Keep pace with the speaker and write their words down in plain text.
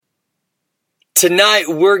Tonight,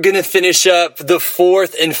 we're going to finish up the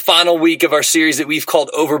fourth and final week of our series that we've called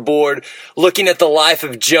Overboard, looking at the life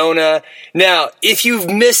of Jonah. Now, if you've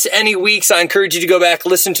missed any weeks, I encourage you to go back,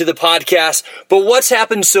 listen to the podcast. But what's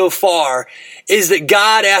happened so far is that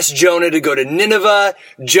God asked Jonah to go to Nineveh.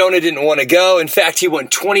 Jonah didn't want to go. In fact, he went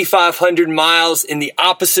 2,500 miles in the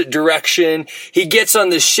opposite direction. He gets on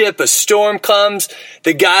the ship. A storm comes.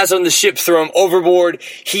 The guys on the ship throw him overboard.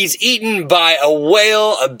 He's eaten by a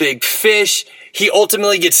whale, a big fish. He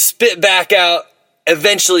ultimately gets spit back out,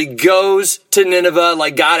 eventually goes to Nineveh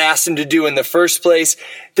like God asked him to do in the first place.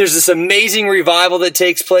 There's this amazing revival that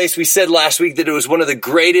takes place. We said last week that it was one of the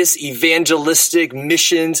greatest evangelistic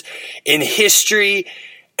missions in history,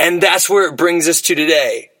 and that's where it brings us to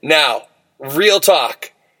today. Now, real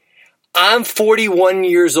talk. I'm 41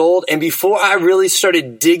 years old, and before I really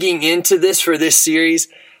started digging into this for this series,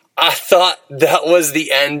 I thought that was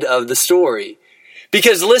the end of the story.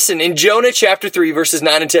 Because listen, in Jonah chapter 3, verses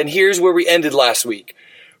 9 and 10, here's where we ended last week.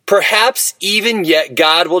 Perhaps even yet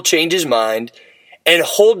God will change his mind and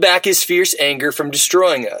hold back his fierce anger from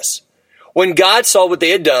destroying us. When God saw what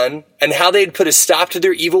they had done and how they had put a stop to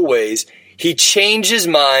their evil ways, he changed his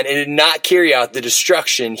mind and did not carry out the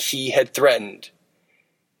destruction he had threatened.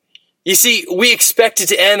 You see, we expect it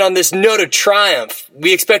to end on this note of triumph.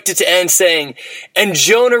 We expect it to end saying, and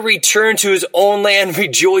Jonah returned to his own land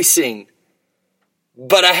rejoicing.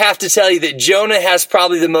 But I have to tell you that Jonah has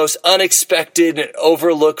probably the most unexpected and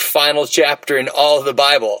overlooked final chapter in all of the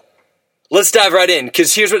Bible. Let's dive right in,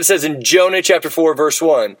 because here's what it says in Jonah chapter 4, verse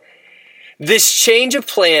 1. This change of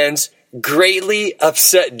plans greatly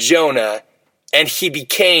upset Jonah, and he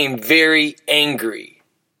became very angry.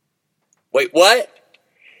 Wait, what?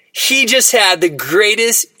 He just had the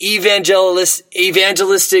greatest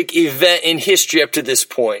evangelistic event in history up to this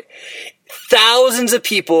point. Thousands of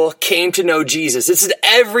people came to know Jesus. This is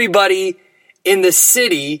everybody in the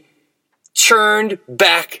city turned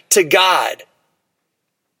back to God.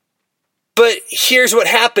 But here's what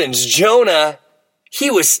happens. Jonah, he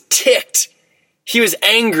was ticked. He was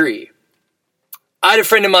angry. I had a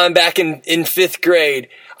friend of mine back in fifth grade.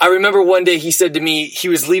 I remember one day he said to me he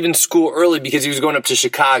was leaving school early because he was going up to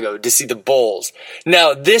Chicago to see the Bulls.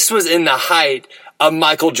 Now, this was in the height of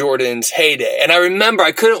Michael Jordan's heyday. And I remember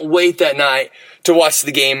I couldn't wait that night to watch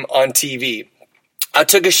the game on TV. I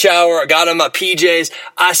took a shower, I got on my PJs,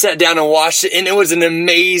 I sat down and watched it, and it was an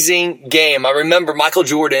amazing game. I remember Michael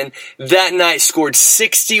Jordan that night scored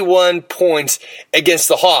 61 points against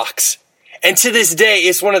the Hawks. And to this day,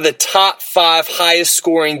 it's one of the top 5 highest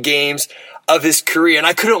scoring games of his career. And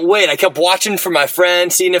I couldn't wait. I kept watching for my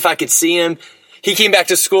friend, seeing if I could see him. He came back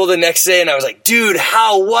to school the next day, and I was like, dude,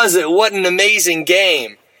 how was it? What an amazing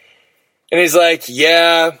game. And he's like,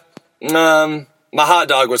 yeah, my hot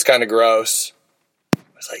dog was kind of gross. I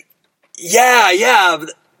was like, yeah,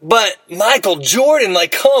 but Michael Jordan,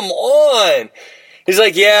 like, come on. He's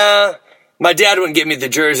like, yeah, my dad wouldn't get me the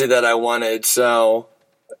jersey that I wanted, so.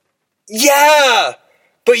 Yeah,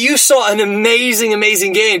 but you saw an amazing,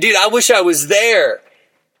 amazing game. Dude, I wish I was there.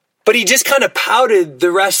 But he just kind of pouted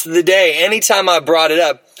the rest of the day. Anytime I brought it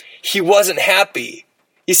up, he wasn't happy.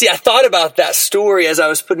 You see, I thought about that story as I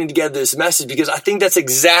was putting together this message because I think that's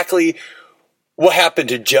exactly what happened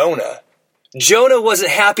to Jonah. Jonah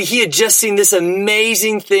wasn't happy. He had just seen this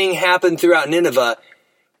amazing thing happen throughout Nineveh,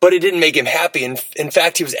 but it didn't make him happy. In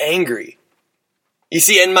fact, he was angry. You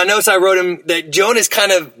see, in my notes, I wrote him that Jonah is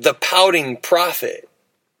kind of the pouting prophet.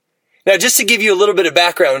 Now, just to give you a little bit of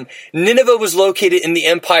background, Nineveh was located in the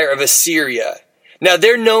empire of Assyria. Now,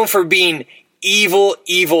 they're known for being evil,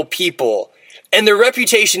 evil people. And their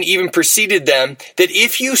reputation even preceded them that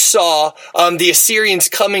if you saw the Assyrians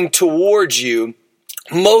coming towards you,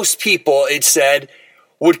 most people, it said,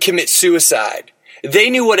 would commit suicide. They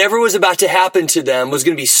knew whatever was about to happen to them was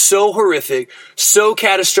going to be so horrific, so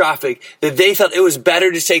catastrophic, that they felt it was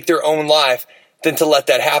better to take their own life than to let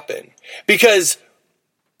that happen. Because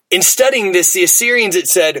in studying this, the Assyrians, it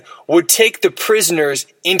said, would take the prisoners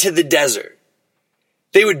into the desert.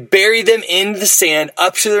 They would bury them in the sand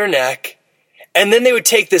up to their neck, and then they would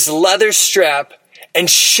take this leather strap and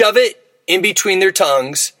shove it in between their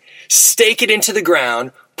tongues, stake it into the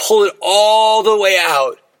ground, pull it all the way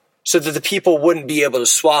out so that the people wouldn't be able to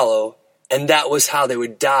swallow, and that was how they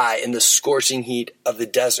would die in the scorching heat of the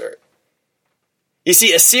desert. You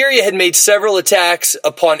see, Assyria had made several attacks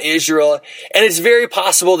upon Israel, and it's very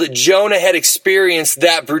possible that Jonah had experienced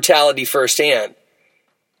that brutality firsthand.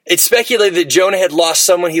 It's speculated that Jonah had lost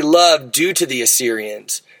someone he loved due to the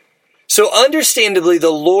Assyrians. So understandably,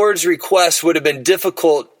 the Lord's request would have been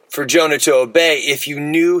difficult for Jonah to obey if you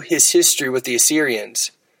knew his history with the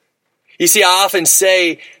Assyrians. You see, I often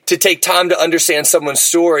say to take time to understand someone's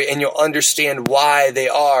story, and you'll understand why they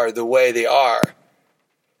are the way they are.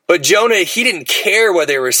 But Jonah, he didn't care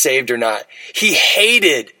whether they were saved or not. He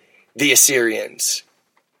hated the Assyrians.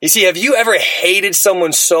 You see, have you ever hated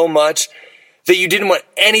someone so much that you didn't want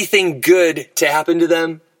anything good to happen to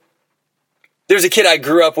them? There's a kid I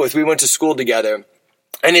grew up with. We went to school together,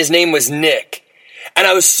 and his name was Nick. And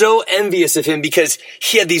I was so envious of him because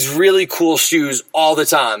he had these really cool shoes all the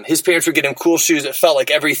time. His parents would get him cool shoes that felt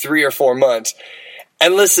like every 3 or 4 months.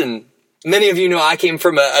 And listen, many of you know I came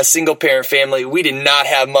from a single parent family. We did not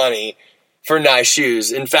have money for nice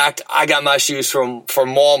shoes. In fact, I got my shoes from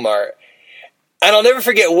Walmart. And I'll never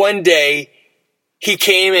forget one day he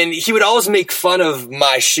came and he would always make fun of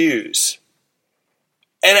my shoes.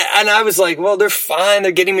 And I was like, well, they're fine.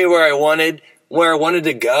 They're getting me where I wanted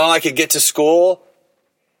to go. I could get to school.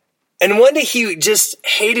 And one day he just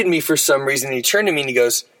hated me for some reason. He turned to me and he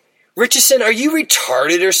goes, Richardson, are you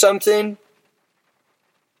retarded or something?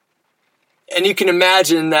 And you can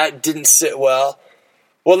imagine that didn't sit well.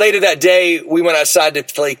 Well, later that day, we went outside to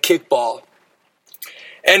play kickball.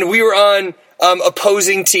 And we were on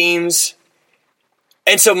opposing teams.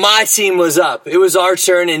 And so my team was up. It was our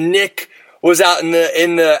turn, and Nick was out in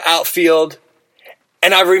the outfield.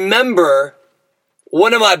 And I remember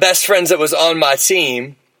one of my best friends that was on my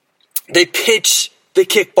team, they pitched the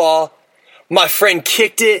kickball. My friend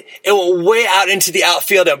kicked it. It went way out into the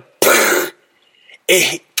outfield, and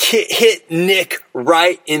it hit Nick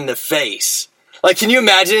right in the face. Like, can you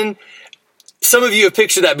imagine? Some of you have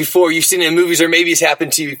pictured that before. You've seen it in movies, or maybe it's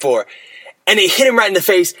happened to you before. And it hit him right in the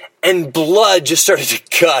face, and blood just started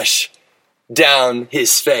to gush down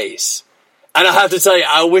his face. And I'll have to tell you,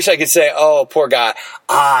 I wish I could say, oh, poor guy.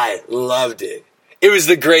 I loved it. It was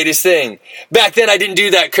the greatest thing. Back then, I didn't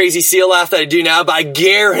do that crazy seal laugh that I do now, but I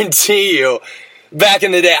guarantee you, back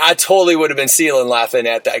in the day, I totally would have been sealing laughing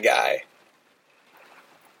at that guy.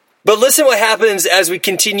 But listen what happens as we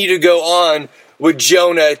continue to go on with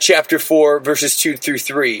Jonah chapter 4, verses 2 through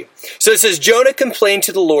 3. So it says, Jonah complained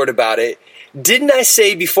to the Lord about it. Didn't I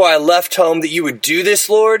say before I left home that you would do this,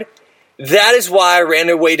 Lord? That is why I ran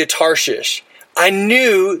away to Tarshish. I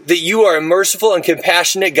knew that you are a merciful and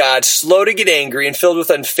compassionate God, slow to get angry and filled with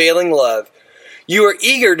unfailing love. You are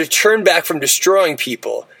eager to turn back from destroying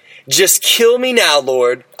people. Just kill me now,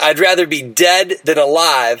 Lord. I'd rather be dead than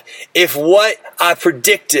alive if what I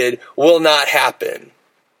predicted will not happen.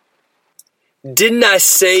 Didn't I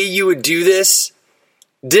say you would do this?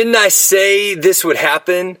 Didn't I say this would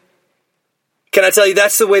happen? Can I tell you,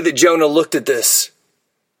 that's the way that Jonah looked at this.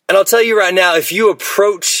 And I'll tell you right now, if you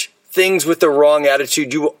approach things with the wrong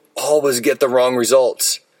attitude, you will always get the wrong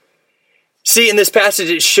results. See, in this passage,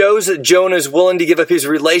 it shows that Jonah is willing to give up his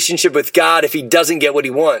relationship with God if he doesn't get what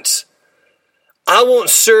he wants. I won't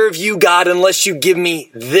serve you, God, unless you give me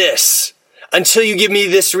this. Until you give me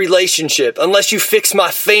this relationship. Unless you fix my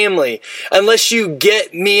family. Unless you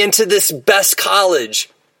get me into this best college.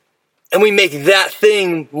 And we make that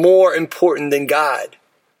thing more important than God.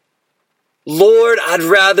 Lord, I'd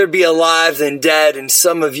rather be alive than dead, and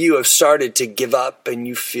some of you have started to give up and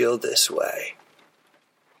you feel this way.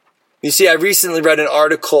 You see, I recently read an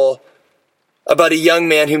article about a young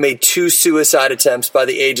man who made 2 suicide attempts by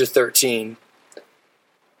the age of 13.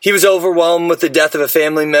 He was overwhelmed with the death of a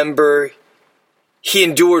family member. He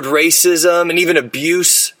endured racism and even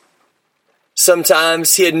abuse.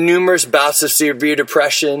 Sometimes he had numerous bouts of severe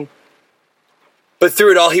depression. But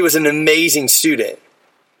through it all, he was an amazing student.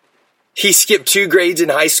 He skipped 2 grades in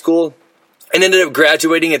high school and ended up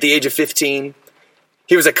graduating at the age of 15.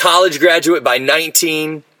 He was a college graduate by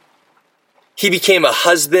 19. He became a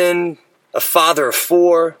husband, a father of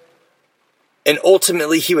 4. And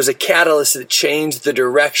ultimately, he was a catalyst that changed the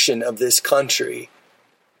direction of this country.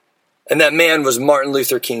 And that man was Martin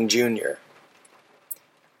Luther King Jr.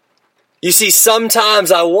 You see,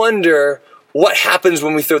 sometimes I wonder what happens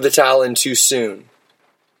when we throw the towel in too soon.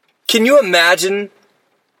 Can you imagine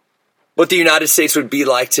what the United States would be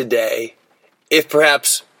like today if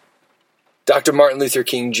perhaps Dr. Martin Luther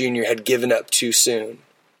King Jr. had given up too soon?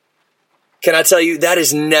 Can I tell you, that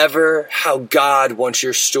is never how God wants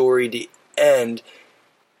your story to end,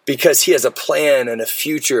 because he has a plan and a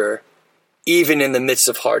future even in the midst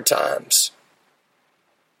of hard times.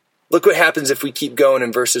 Look what happens if we keep going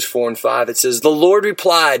in verses 4 and 5. It says, the Lord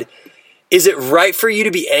replied, is it right for you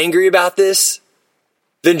to be angry about this?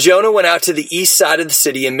 Then Jonah went out to the east side of the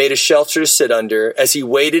city and made a shelter to sit under as he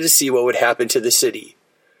waited to see what would happen to the city.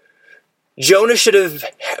 Jonah should have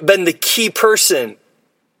been the key person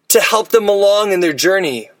to help them along in their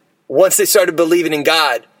journey once they started believing in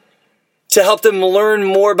God, to help them learn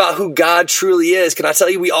more about who God truly is. Can I tell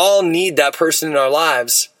you, we all need that person in our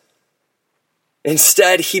lives.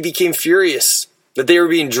 Instead, he became furious that they were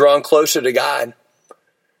being drawn closer to God.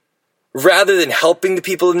 Rather than helping the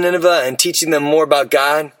people of Nineveh and teaching them more about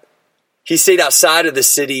God, he stayed outside of the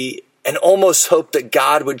city and almost hoped that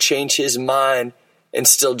God would change his mind and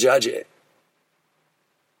still judge it.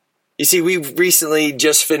 You see, we recently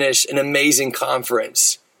just finished an amazing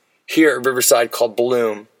conference here at Riverside called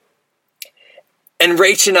Bloom. And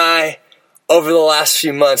Rach and I, over the last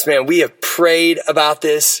few months, man, we have prayed about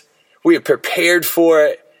this. We have prepared for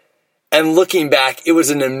it. And looking back, it was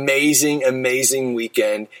an amazing, amazing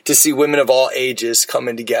weekend to see women of all ages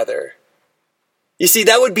coming together. You see,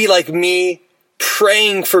 that would be like me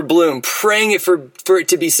praying for Bloom, praying for it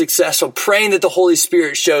to be successful, praying that the Holy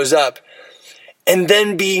Spirit shows up, and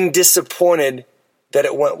then being disappointed that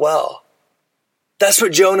it went well. That's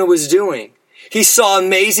what Jonah was doing. He saw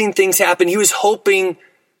amazing things happen. He was hoping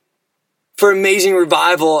for amazing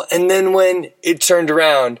revival, and then when it turned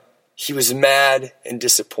around, he was mad and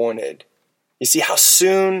disappointed. You see how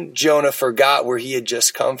soon Jonah forgot where he had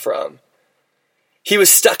just come from. He was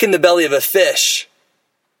stuck in the belly of a fish.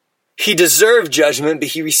 He deserved judgment, but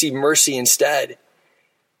he received mercy instead.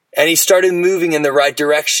 And he started moving in the right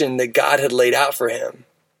direction that God had laid out for him.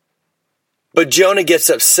 But Jonah gets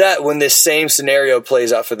upset when this same scenario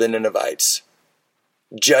plays out for the Ninevites.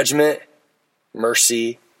 Judgment,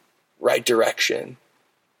 mercy, right direction.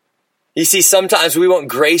 You see, sometimes we want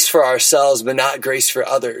grace for ourselves, but not grace for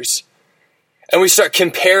others. And we start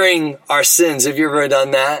comparing our sins. Have you ever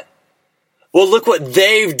done that? Well, look what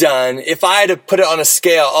they've done. If I had to put it on a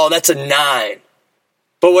scale, oh, that's a 9.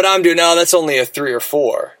 But what I'm doing now, that's only a 3 or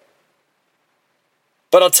 4.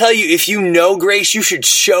 But I'll tell you, if you know grace, you should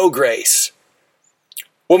show grace.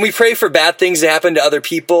 When we pray for bad things to happen to other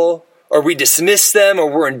people, or we dismiss them,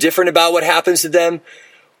 or we're indifferent about what happens to them,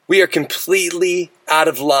 we are completely out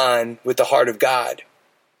of line with the heart of God.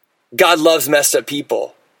 God loves messed up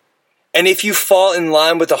people. And if you fall in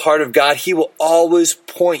line with the heart of God, he will always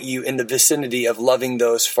point you in the vicinity of loving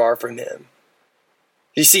those far from him.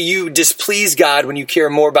 You see, you displease God when you care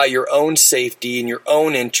more about your own safety and your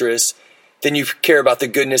own interests than you care about the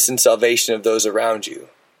goodness and salvation of those around you.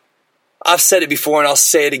 I've said it before and I'll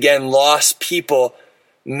say it again, lost people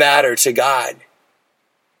matter to God.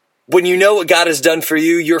 When you know what God has done for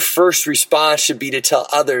you, your first response should be to tell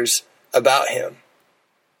others about him.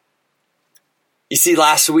 You see,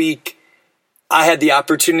 last week, I had the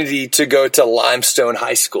opportunity to go to Limestone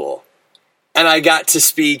High School, and I got to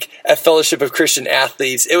speak at Fellowship of Christian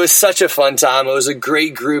Athletes. It was such a fun time. It was a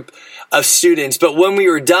great group of students. But when we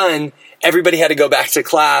were done, everybody had to go back to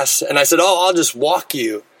class, and I said, oh, I'll just walk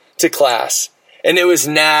you to class. And it was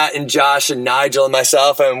Nat and Josh and Nigel and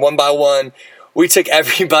myself, and one by one, we took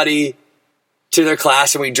everybody to their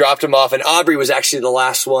class and we dropped them off. And Aubrey was actually the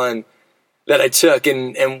last one that I took.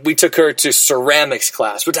 And we took her to ceramics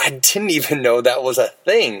class, which I didn't even know that was a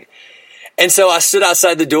thing. And so I stood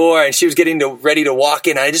outside the door and she was getting ready to walk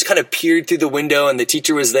in. I just kind of peered through the window and the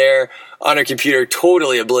teacher was there on her computer,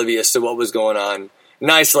 totally oblivious to what was going on.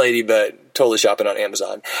 Nice lady, but totally shopping on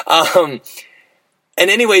Amazon. And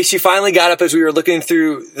anyway, she finally got up as we were looking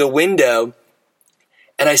through the window.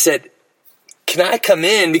 And I said, can I come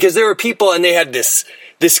in? Because there were people and they had this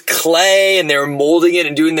clay and they were molding it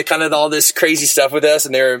and doing the kind of all this crazy stuff with us.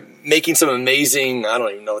 And they were making some amazing, I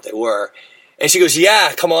don't even know what they were. And she goes,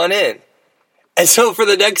 yeah, come on in. And so for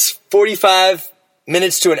the next 45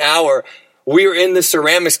 minutes to an hour, we were in the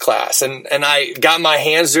ceramics class and I got my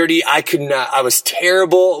hands dirty. I was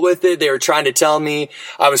terrible with it. They were trying to tell me.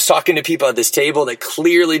 I was talking to people at this table that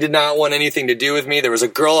clearly did not want anything to do with me. There was a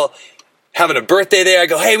girl having a birthday there. I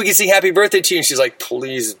go, hey, we can sing happy birthday to you. And she's like,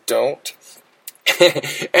 please don't.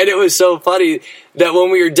 And it was so funny that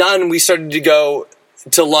when we were done, we started to go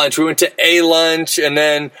to lunch. We went to A lunch and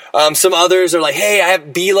then some others are like, hey, I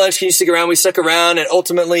have B lunch. Can you stick around? We stuck around and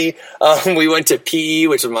ultimately we went to PE,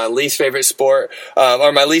 which was my least favorite sport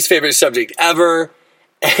or my least favorite subject ever.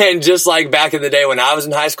 And just like back in the day when I was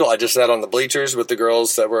in high school, I just sat on the bleachers with the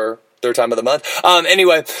girls that were their time of the month.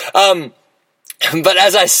 But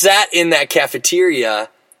as I sat in that cafeteria,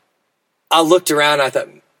 I looked around and I thought,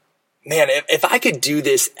 man, if I could do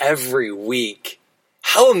this every week,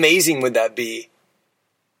 how amazing would that be?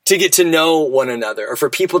 To get to know one another or for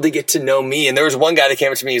people to get to know me. And there was one guy that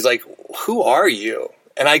came up to me, he's like, who are you?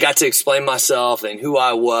 And I got to explain myself and who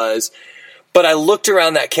I was. But I looked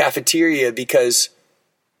around that cafeteria because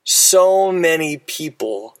so many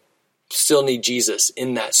people still need Jesus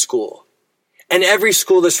in that school. And every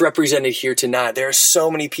school that's represented here tonight, there are so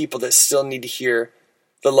many people that still need to hear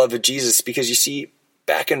the love of Jesus. Because you see,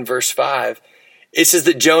 back in verse 5, it says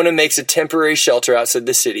that Jonah makes a temporary shelter outside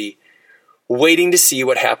the city, waiting to see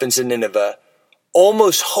what happens in Nineveh,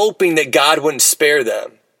 almost hoping that God wouldn't spare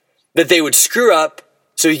them, that they would screw up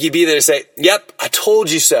so he could be there to say, yep, I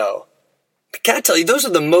told you so. But can I tell you, those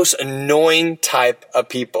are the most annoying type of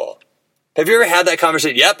people. Have you ever had that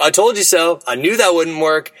conversation? Yep, I told you so. I knew that wouldn't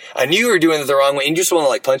work. I knew you were doing it the wrong way. And you just want to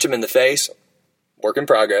like punch him in the face. Work in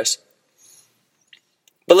progress.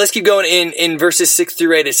 But let's keep going in verses 6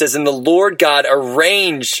 through 8. It says, and the Lord God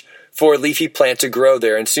arranged for a leafy plant to grow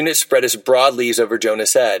there, and soon it spread its broad leaves over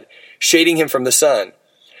Jonah's head, shading him from the sun.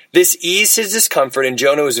 This eased his discomfort, and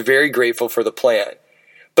Jonah was very grateful for the plant.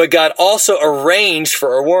 But God also arranged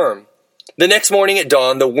for a worm. The next morning at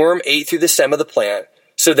dawn, the worm ate through the stem of the plant,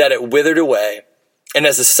 so that it withered away. And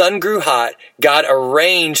as the sun grew hot, God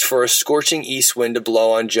arranged for a scorching east wind to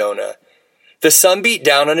blow on Jonah. The sun beat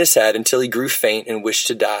down on his head until he grew faint and wished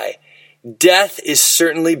to die. Death is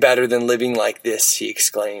certainly better than living like this, he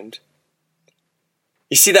exclaimed.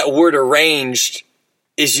 You see, that word arranged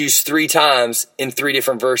is used 3 times in 3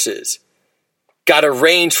 different verses. God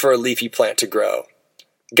arranged for a leafy plant to grow.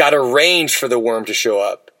 God arranged for the worm to show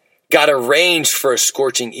up. God arranged for a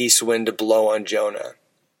scorching east wind to blow on Jonah.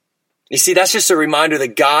 You see, that's just a reminder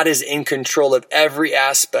that God is in control of every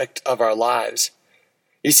aspect of our lives.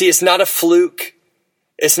 You see, it's not a fluke.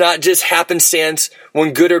 It's not just happenstance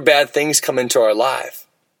when good or bad things come into our life.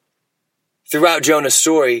 Throughout Jonah's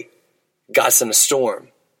story, God sent a storm.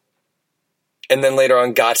 And then later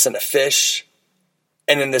on, God sent a fish.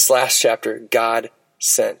 And in this last chapter, God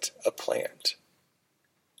sent a plant.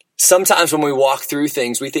 Sometimes when we walk through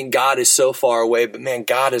things, we think God is so far away, but man,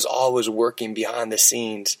 God is always working behind the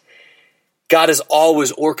scenes. God is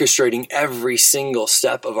always orchestrating every single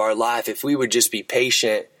step of our life if we would just be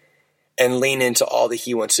patient and lean into all that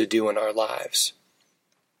he wants to do in our lives.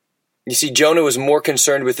 You see, Jonah was more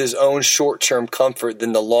concerned with his own short-term comfort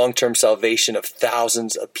than the long-term salvation of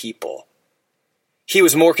thousands of people. He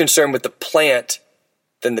was more concerned with the plant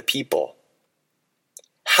than the people.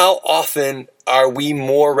 How often are we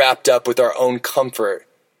more wrapped up with our own comfort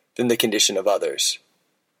than the condition of others?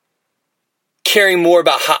 Caring more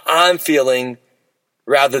about how I'm feeling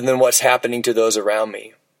rather than what's happening to those around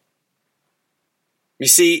me. You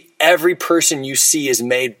see, every person you see is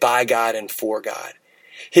made by God and for God.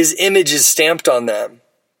 His image is stamped on them.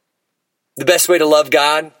 The best way to love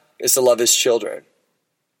God is to love his children.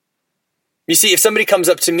 You see, if somebody comes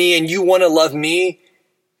up to me and you want to love me,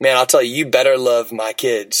 man, I'll tell you, you better love my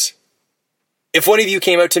kids. If one of you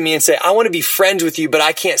came up to me and said, I want to be friends with you, but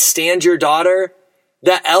I can't stand your daughter,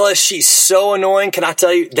 that Ella, she's so annoying. Can I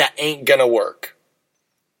tell you, that ain't gonna work.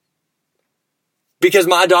 Because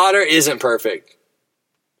my daughter isn't perfect.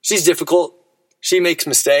 She's difficult. She makes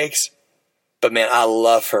mistakes. But man, I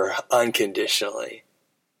love her unconditionally.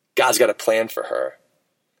 God's got a plan for her.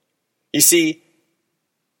 You see,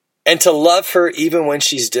 and to love her even when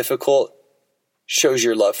she's difficult shows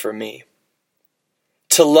your love for me.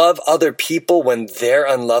 To love other people when they're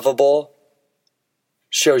unlovable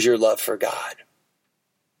shows your love for God.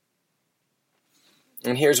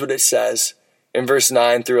 And here's what it says in verse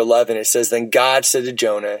 9 through 11. It says, then God said to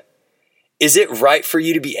Jonah, is it right for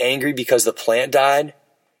you to be angry because the plant died?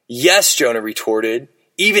 Yes, Jonah retorted,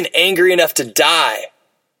 even angry enough to die.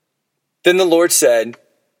 Then the Lord said,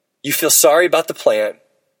 you feel sorry about the plant,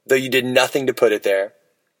 though you did nothing to put it there.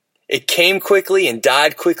 It came quickly and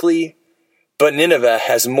died quickly, but Nineveh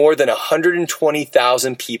has more than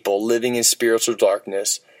 120,000 people living in spiritual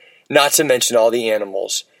darkness, not to mention all the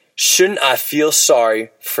animals. Shouldn't I feel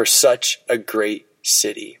sorry for such a great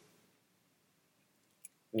city?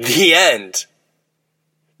 The end.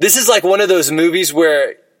 This is like one of those movies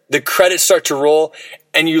where the credits start to roll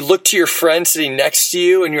and you look to your friend sitting next to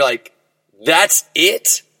you and you're like, that's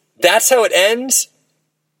it? That's how it ends?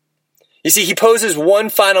 You see, he poses one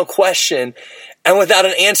final question, and without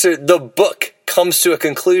an answer, the book comes to a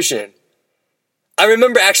conclusion. I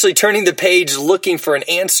remember actually turning the page looking for an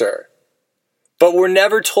answer. But we're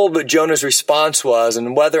never told what Jonah's response was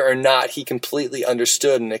and whether or not he completely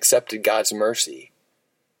understood and accepted God's mercy.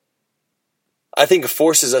 I think it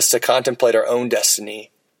forces us to contemplate our own destiny,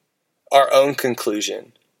 our own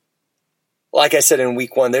conclusion. Like I said in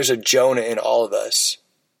week 1, there's a Jonah in all of us.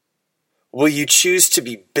 Will you choose to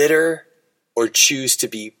be bitter or choose to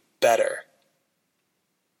be better?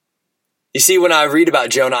 You see, when I read about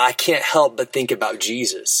Jonah, I can't help but think about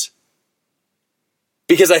Jesus.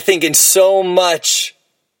 Because I think in so much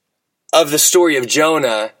of the story of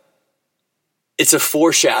Jonah, it's a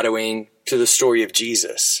foreshadowing to the story of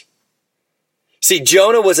Jesus. See,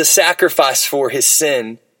 Jonah was a sacrifice for his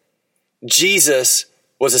sin. Jesus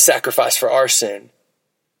was a sacrifice for our sin.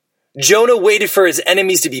 Jonah waited for his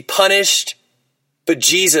enemies to be punished, but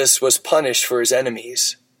Jesus was punished for his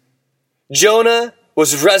enemies. Jonah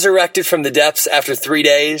was resurrected from the depths after 3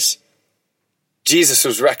 days. Jesus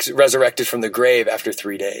was resurrected from the grave after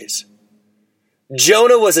 3 days.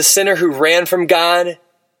 Jonah was a sinner who ran from God,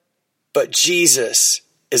 but Jesus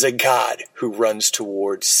is a God who runs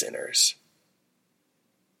towards sinners.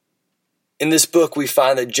 In this book, we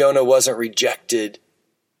find that Jonah wasn't rejected,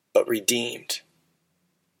 but redeemed.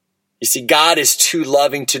 You see, God is too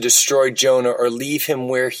loving to destroy Jonah or leave him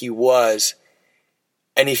where he was,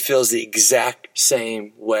 and he feels the exact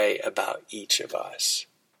same way about each of us.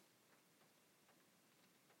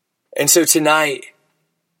 And so tonight,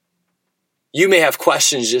 you may have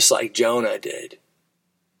questions just like Jonah did.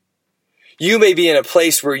 You may be in a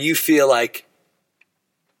place where you feel like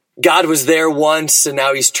God was there once and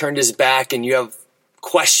now he's turned his back, and you have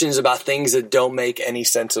questions about things that don't make any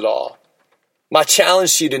sense at all. My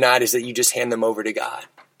challenge to you tonight is that you just hand them over to God.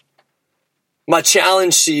 My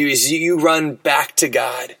challenge to you is you run back to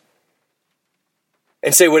God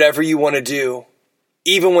and say whatever you want to do,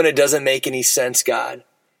 even when it doesn't make any sense, God.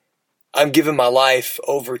 I'm giving my life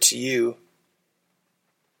over to you.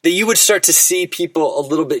 That you would start to see people a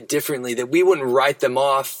little bit differently, that we wouldn't write them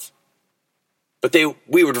off, but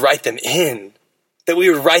we would write them in, that we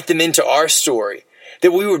would write them into our story,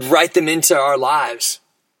 that we would write them into our lives.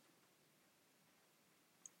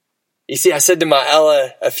 You see, I said to my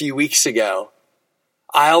Ella a few weeks ago,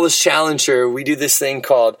 I always challenge her. We do this thing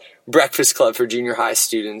called Breakfast Club for junior high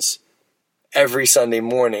students every Sunday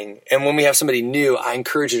morning. And when we have somebody new, I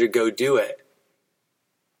encourage her to go do it.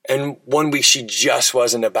 And one week she just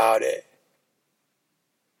wasn't about it.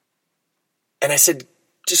 And I said,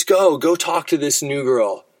 just go talk to this new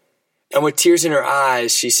girl. And with tears in her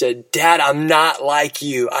eyes, she said, Dad, I'm not like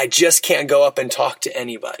you. I just can't go up and talk to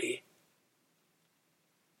anybody.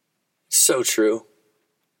 So true.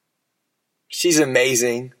 She's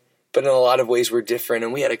amazing, but in a lot of ways we're different.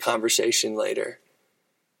 And we had a conversation later.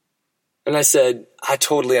 And I said, I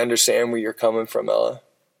totally understand where you're coming from, Ella.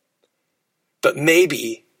 But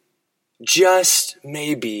maybe, just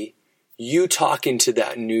maybe, you talking to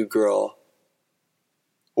that new girl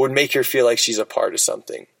would make her feel like she's a part of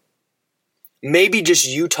something. Maybe just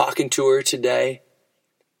you talking to her today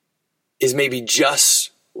is maybe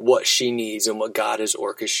just what she needs and what God has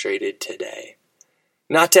orchestrated today.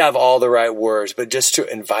 Not to have all the right words, but just to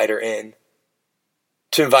invite her in,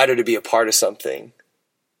 to invite her to be a part of something.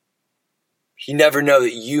 You never know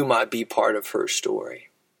that you might be part of her story.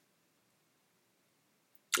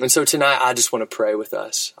 And so tonight, I just want to pray with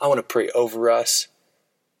us. I want to pray over us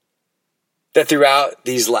that throughout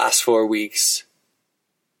these last 4 weeks,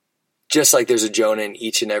 just like there's a Jonah in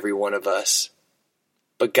each and every one of us,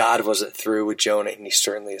 but God wasn't through with Jonah, and he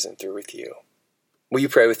certainly isn't through with you. Will you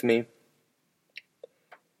pray with me?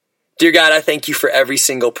 Dear God, I thank you for every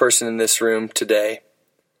single person in this room today.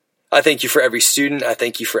 I thank you for every student. I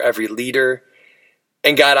thank you for every leader.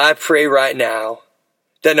 And God, I pray right now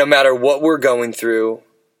that no matter what we're going through,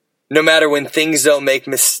 no matter when things don't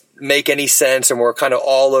make any sense and we're kind of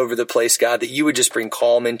all over the place, God, that you would just bring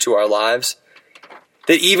calm into our lives.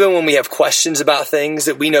 That even when we have questions about things,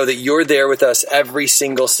 that we know that you're there with us every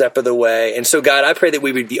single step of the way. And so, God, I pray that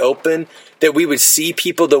we would be open, that we would see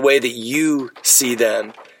people the way that you see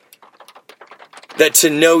them. That to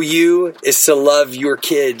know you is to love your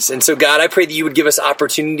kids. And so, God, I pray that you would give us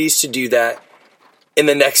opportunities to do that in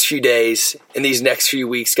the next few days, in these next few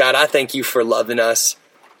weeks. God, I thank you for loving us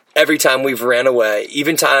every time we've ran away,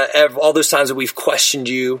 all those times that we've questioned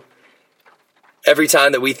you. Every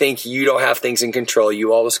time that we think you don't have things in control,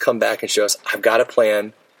 you always come back and show us, I've got a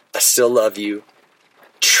plan. I still love you.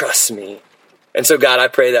 Trust me. And so, God, I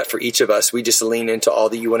pray that for each of us, we just lean into all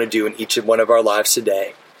that you want to do in each one of our lives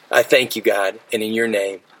today. I thank you, God, and in your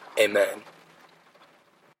name, amen.